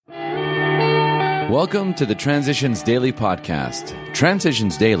Welcome to the Transitions Daily podcast.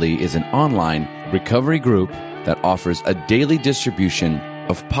 Transitions Daily is an online recovery group that offers a daily distribution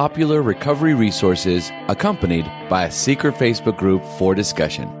of popular recovery resources accompanied by a secret Facebook group for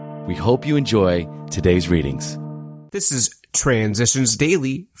discussion. We hope you enjoy today's readings. This is Transitions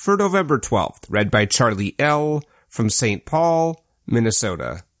Daily for November 12th, read by Charlie L. from St. Paul,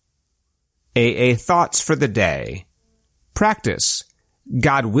 Minnesota. AA Thoughts for the Day. Practice.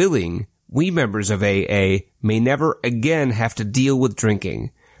 God willing, we members of AA may never again have to deal with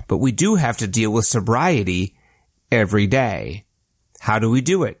drinking, but we do have to deal with sobriety every day. How do we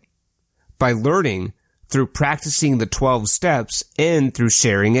do it? By learning through practicing the 12 steps and through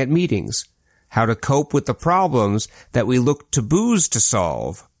sharing at meetings. How to cope with the problems that we look to booze to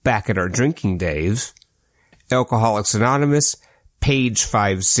solve back at our drinking days. Alcoholics Anonymous, page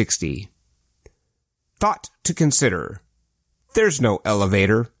 560. Thought to consider. There's no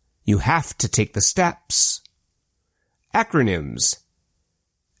elevator. You have to take the steps. Acronyms.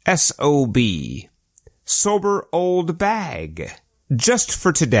 SOB. Sober Old Bag. Just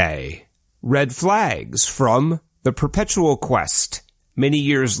for Today. Red Flags from The Perpetual Quest. Many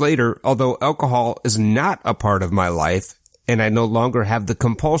years later, although alcohol is not a part of my life, and I no longer have the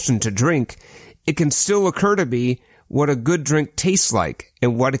compulsion to drink, it can still occur to me what a good drink tastes like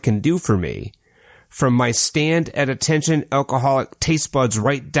and what it can do for me. From my stand at attention alcoholic taste buds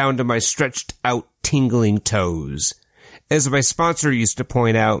right down to my stretched out tingling toes. As my sponsor used to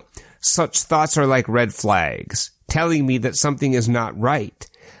point out, such thoughts are like red flags, telling me that something is not right,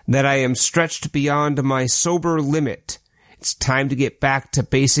 that I am stretched beyond my sober limit. It's time to get back to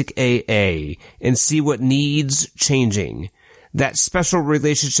basic AA and see what needs changing. That special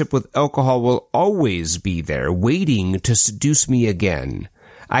relationship with alcohol will always be there, waiting to seduce me again.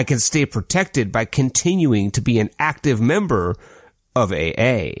 I can stay protected by continuing to be an active member of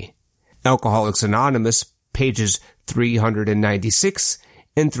AA. Alcoholics Anonymous, pages 396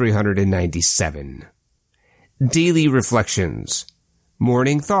 and 397. Daily Reflections.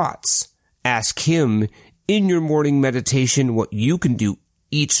 Morning Thoughts. Ask Him in your morning meditation what you can do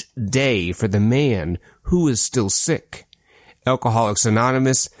each day for the man who is still sick. Alcoholics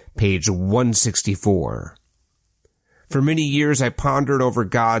Anonymous, page 164. For many years I pondered over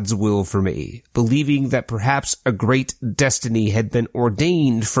God's will for me, believing that perhaps a great destiny had been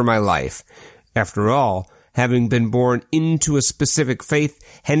ordained for my life. After all, having been born into a specific faith,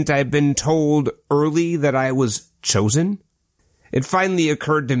 hadn't I been told early that I was chosen? It finally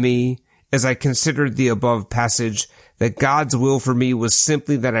occurred to me, as I considered the above passage, that God's will for me was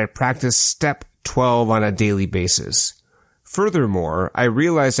simply that I practice step 12 on a daily basis. Furthermore, I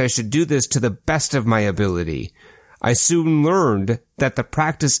realized I should do this to the best of my ability. I soon learned that the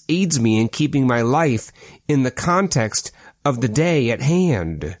practice aids me in keeping my life in the context of the day at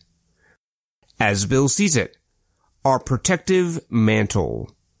hand. As Bill sees it, our protective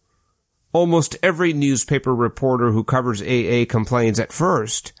mantle. Almost every newspaper reporter who covers AA complains at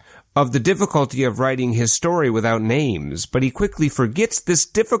first of the difficulty of writing his story without names, but he quickly forgets this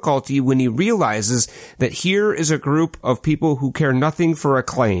difficulty when he realizes that here is a group of people who care nothing for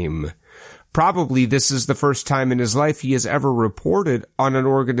acclaim. Probably this is the first time in his life he has ever reported on an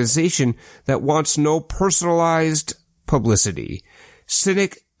organization that wants no personalized publicity.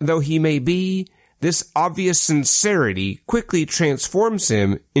 Cynic though he may be, this obvious sincerity quickly transforms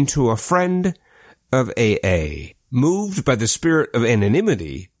him into a friend of AA. Moved by the spirit of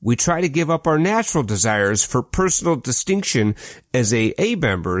anonymity, we try to give up our natural desires for personal distinction as AA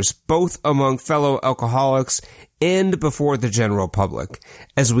members, both among fellow alcoholics and before the general public.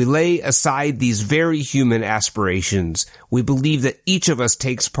 As we lay aside these very human aspirations, we believe that each of us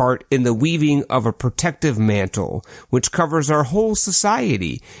takes part in the weaving of a protective mantle, which covers our whole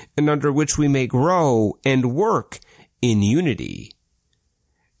society, and under which we may grow and work in unity.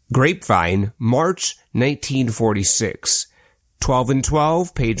 Grapevine, March 1946. 12 and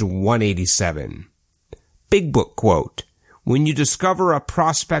 12, page 187. Big Book quote. When you discover a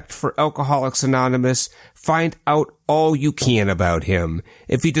prospect for Alcoholics Anonymous, find out all you can about him.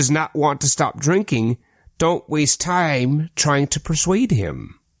 If he does not want to stop drinking, don't waste time trying to persuade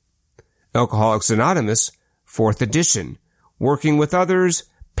him. Alcoholics Anonymous, 4th edition. Working with Others,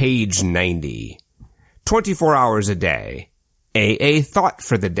 page 90. 24 hours a day. AA Thought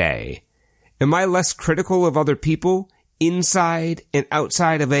for the Day. Am I less critical of other people, inside and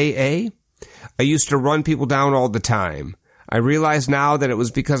outside of AA? I used to run people down all the time. I realize now that it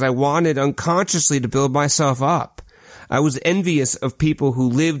was because I wanted unconsciously to build myself up. I was envious of people who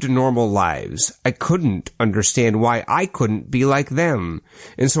lived normal lives. I couldn't understand why I couldn't be like them,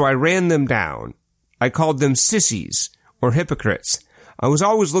 and so I ran them down. I called them sissies or hypocrites. I was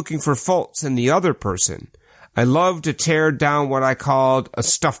always looking for faults in the other person. I loved to tear down what I called a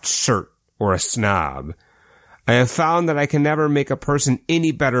stuffed shirt or a snob. I have found that I can never make a person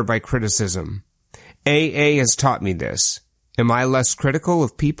any better by criticism. AA has taught me this. Am I less critical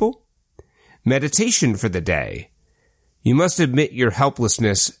of people? Meditation for the day. You must admit your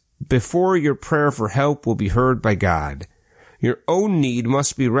helplessness before your prayer for help will be heard by God. Your own need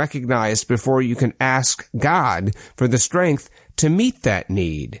must be recognized before you can ask God for the strength to meet that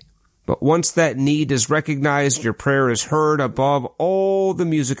need. But once that need is recognized, your prayer is heard above all the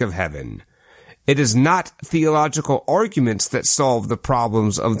music of heaven. It is not theological arguments that solve the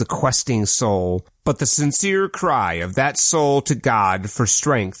problems of the questing soul, but the sincere cry of that soul to God for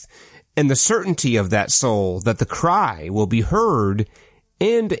strength, and the certainty of that soul that the cry will be heard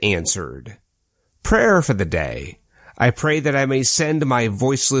and answered. Prayer for the day. I pray that I may send my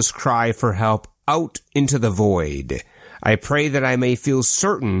voiceless cry for help out into the void. I pray that I may feel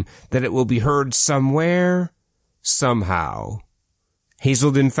certain that it will be heard somewhere, somehow.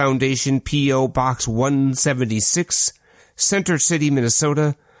 Hazelden Foundation, P.O. Box 176, Center City,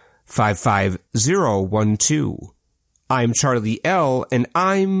 Minnesota, 55012. I'm Charlie L., and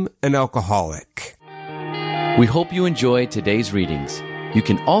I'm an alcoholic. We hope you enjoyed today's readings. You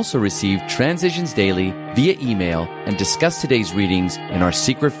can also receive Transitions Daily via email and discuss today's readings in our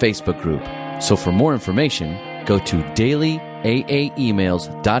secret Facebook group. So for more information, go to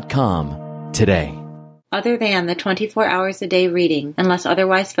dailyaaemails.com today. Other than the 24 hours a day reading, unless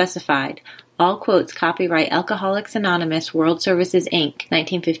otherwise specified, all quotes copyright Alcoholics Anonymous World Services, Inc.,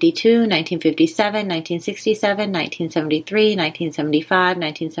 1952, 1957, 1967, 1973, 1975,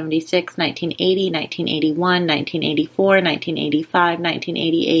 1976, 1980, 1981, 1984, 1985,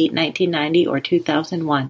 1988, 1990, or 2001.